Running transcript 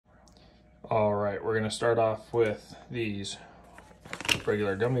All right, we're gonna start off with these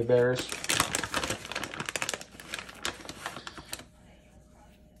regular gummy bears.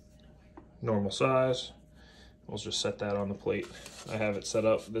 Normal size. We'll just set that on the plate. I have it set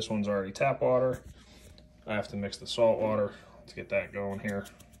up. This one's already tap water. I have to mix the salt water. Let's get that going here.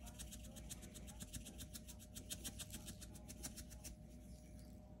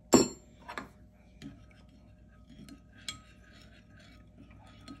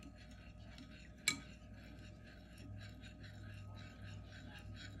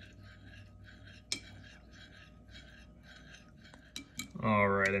 All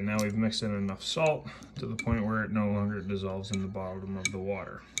right, and now we've mixed in enough salt to the point where it no longer dissolves in the bottom of the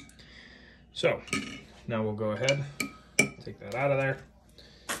water. So now we'll go ahead, take that out of there.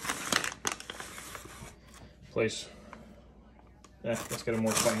 Place, let's get a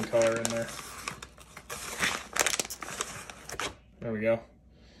more plain color in there. There we go.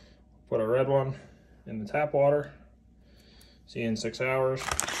 Put a red one in the tap water. See you in 6 hours.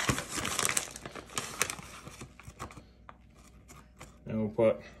 And we'll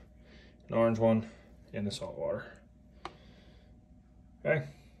put an orange one in the salt water. Okay.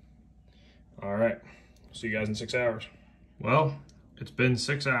 All right. See you guys in 6 hours. Well, it's been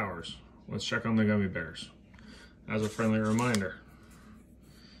 6 hours. Let's check on the gummy bears. As a friendly reminder,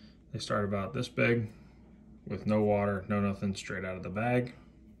 they start about this big with no water, no nothing, straight out of the bag.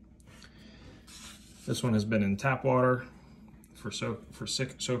 This one has been in tap water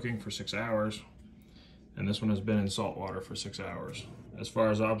soaking for 6 hours. And this one has been in salt water for 6 hours. As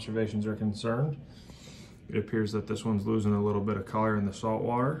far as observations are concerned, it appears that this one's losing a little bit of color in the salt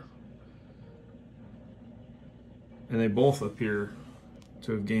water. And they both appear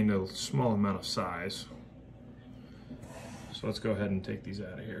to have gained a small amount of size. So let's go ahead and take these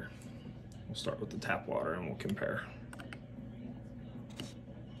out of here. We'll start with the tap water and we'll compare.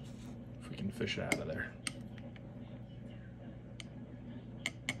 If we can fish it out of there.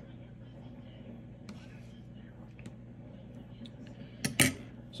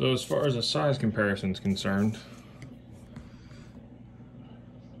 So as far as a size comparison is concerned,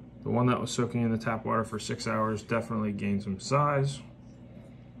 the one that was soaking in the tap water for 6 hours definitely gained some size.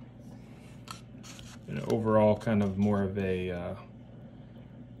 And overall kind of more of a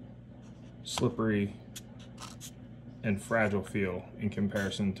slippery and fragile feel in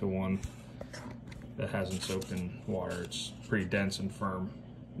comparison to one that hasn't soaked in water. It's pretty dense and firm,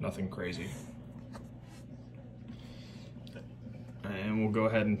 nothing crazy. And we'll go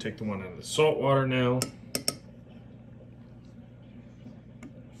ahead and take the one out of the salt water now.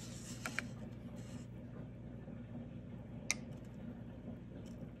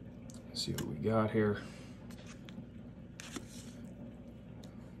 Let's see what we got here.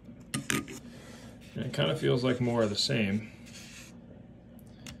 And it kind of feels like more of the same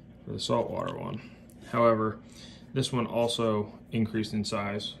for the saltwater one. However, this one also increased in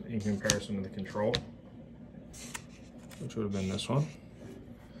size in comparison to the control, which would have been this one.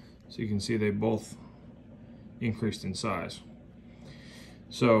 So you can see they both increased in size.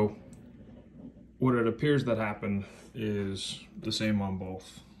 So what it appears that happened is the same on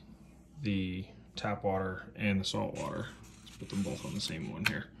both the tap water and the salt water. Let's put them both on the same one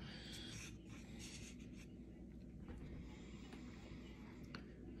here.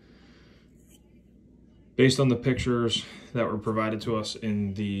 Based on the pictures that were provided to us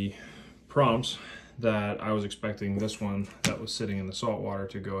in the prompts, that I was expecting this one that was sitting in the salt water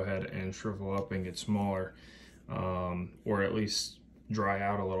to go ahead and shrivel up and get smaller, or at least dry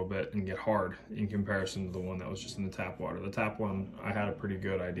out a little bit and get hard in comparison to the one that was just in the tap water. The tap one, I had a pretty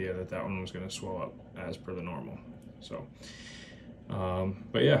good idea that that one was going to swell up as per the normal. So,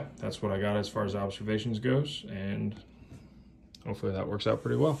 but yeah, that's what I got as far as observations goes, and hopefully that works out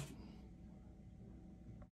pretty well.